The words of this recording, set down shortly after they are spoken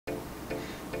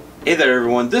Hey there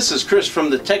everyone, this is Chris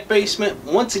from the Tech Basement,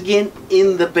 once again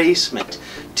in the basement.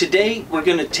 Today we're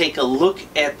going to take a look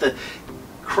at the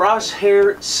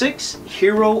Crosshair VI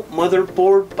Hero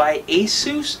motherboard by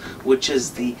Asus, which is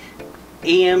the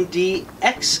AMD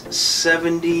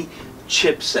X70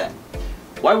 chipset.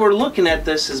 Why we're looking at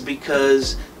this is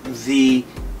because the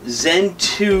Zen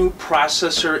 2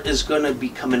 processor is going to be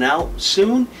coming out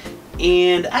soon,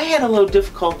 and I had a little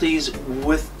difficulties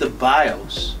with the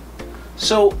BIOS.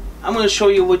 So I'm going to show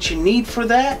you what you need for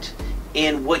that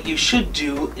and what you should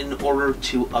do in order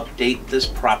to update this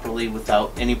properly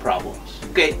without any problems.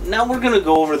 Okay, now we're going to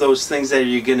go over those things that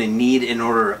you're going to need in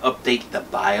order to update the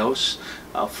BIOS.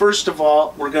 First of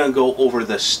all, we're going to go over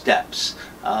the steps.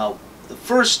 The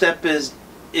first step is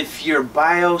if your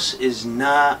BIOS is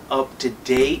not up to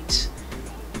date,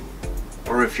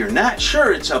 or if you're not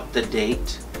sure it's up to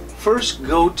date, first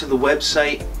go to the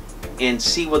website and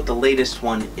see what the latest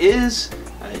one is.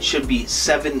 It should be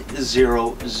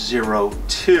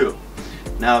 7002.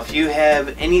 Now if you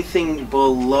have anything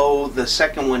below the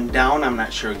second one down, I'm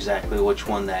not sure exactly which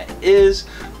one that is,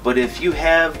 but if you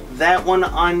have that one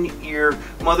on your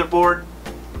motherboard,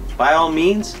 by all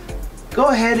means go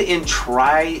ahead and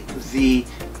try the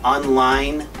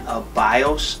online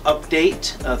BIOS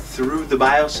update through the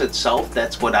BIOS itself.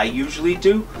 That's what I usually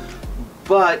do,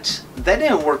 but that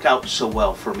didn't work out so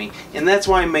well for me, and that's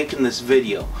why I'm making this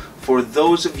video. For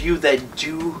those of you that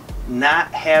do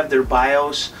not have their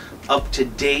BIOS up to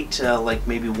date, like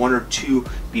maybe one or two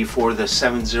before the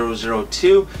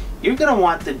 7002, you're going to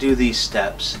want to do these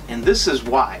steps, and this is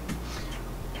why.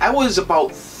 I was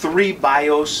about 3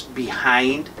 BIOS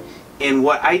behind, and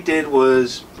what I did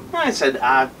was, I said,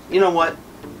 you know what,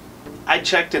 I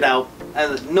checked it out,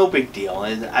 no big deal.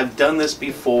 I've done this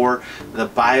before, the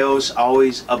BIOS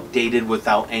always updated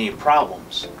without any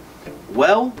problems.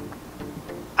 Well,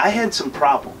 I had some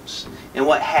problems, and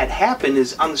what had happened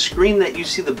is on the screen that you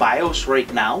see the BIOS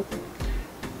right now,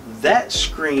 that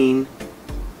screen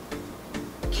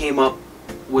came up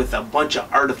with a bunch of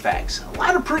artifacts, a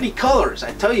lot of pretty colors.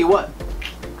 I tell you what,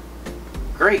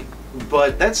 great,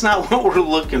 but that's not what we're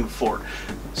looking for.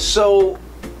 So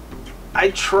I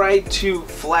tried to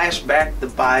flash back the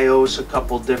BIOS a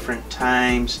couple different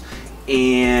times,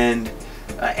 and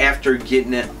after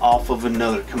getting it off of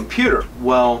another computer,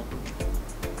 well,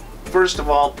 first of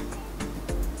all,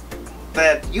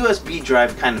 that USB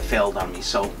drive kind of failed on me,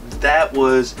 so that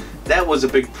was a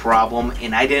big problem,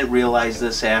 and I didn't realize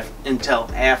this until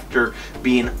after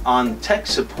being on tech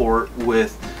support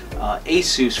with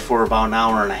Asus for about an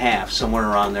hour and a half, somewhere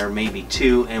around there, maybe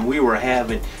 2, and we were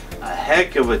having a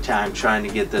heck of a time trying to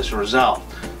get this resolved.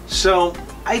 So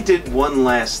I did one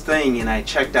last thing, and I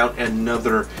checked out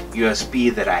another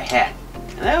USB that I had,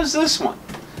 and that was this one.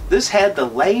 This had the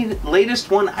latest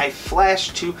one I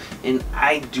flashed to, and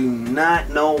I do not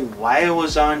know why it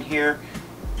was on here,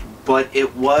 but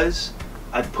it was.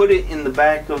 I put it in the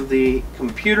back of the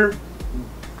computer,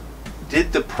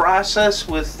 did the process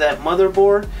with that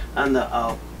motherboard on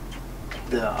the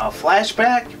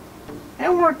flashback,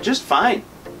 and it worked just fine.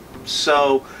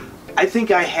 So I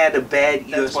think I had a bad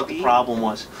USB. That's what the problem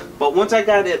was. But once I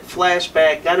got it flashed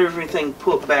back, got everything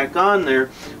put back on there,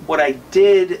 what I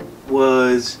did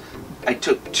was I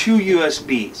took 2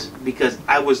 USBs because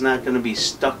I was not going to be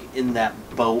stuck in that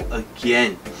boat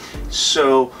again.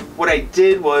 So what I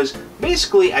did was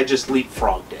basically I just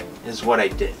leapfrogged it is what I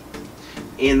did.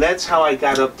 And that's how I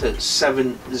got up to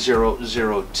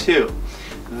 7002.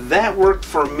 That worked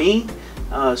for me.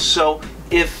 So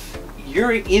if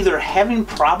you're either having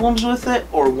problems with it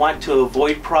or want to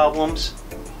avoid problems,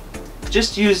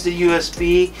 just use the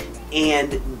USB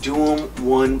and do them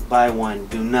one by one.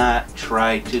 Do not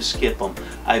try to skip them.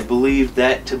 I believe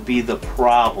that to be the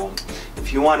problem.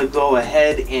 If you want to go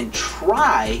ahead and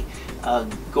try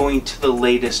going to the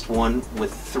latest one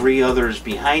with 3 others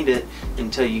behind it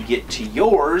until you get to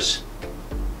yours,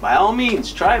 by all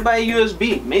means try it by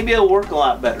USB. Maybe it'll work a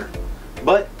lot better.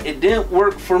 But it didn't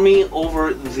work for me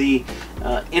over the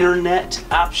internet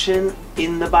option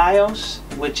in the BIOS,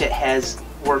 which it has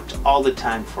worked all the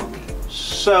time for me.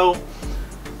 So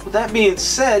with that being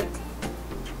said,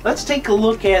 let's take a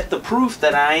look at the proof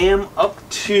that I am up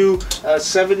to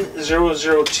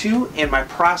 7002 and my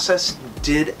process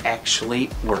did actually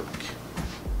work.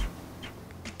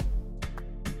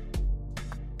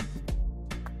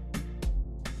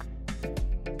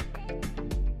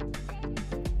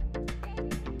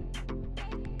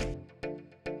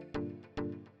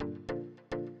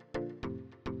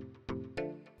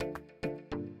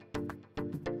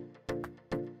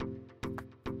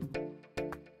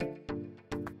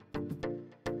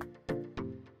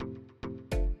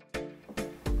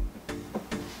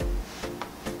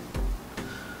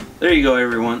 there you go,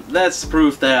 everyone. That's the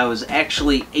proof that I was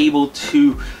actually able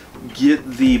to get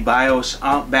the BIOS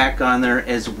back on there,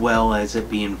 as well as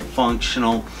it being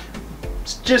functional.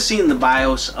 Just seeing the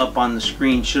BIOS up on the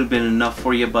screen should have been enough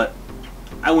for you, but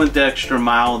I went the extra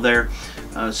mile there.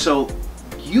 So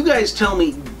you guys tell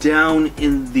me down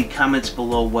in the comments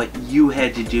below what you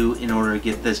had to do in order to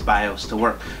get this BIOS to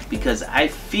work, because I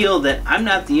feel that I'm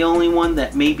not the only one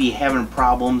that may be having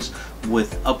problems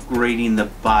with upgrading the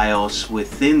BIOS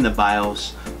within the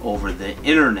BIOS over the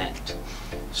internet.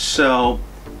 So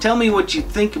tell me what you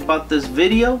think about this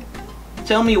video.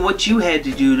 Tell me what you had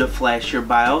to do to flash your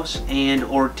BIOS and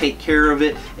or take care of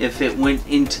it if it went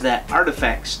into that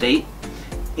artifact state.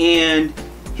 And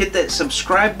hit that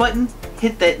subscribe button,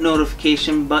 hit that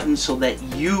notification button so that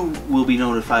you will be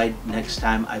notified next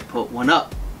time I put one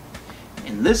up.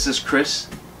 And this is Chris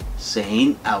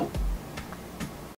saying out.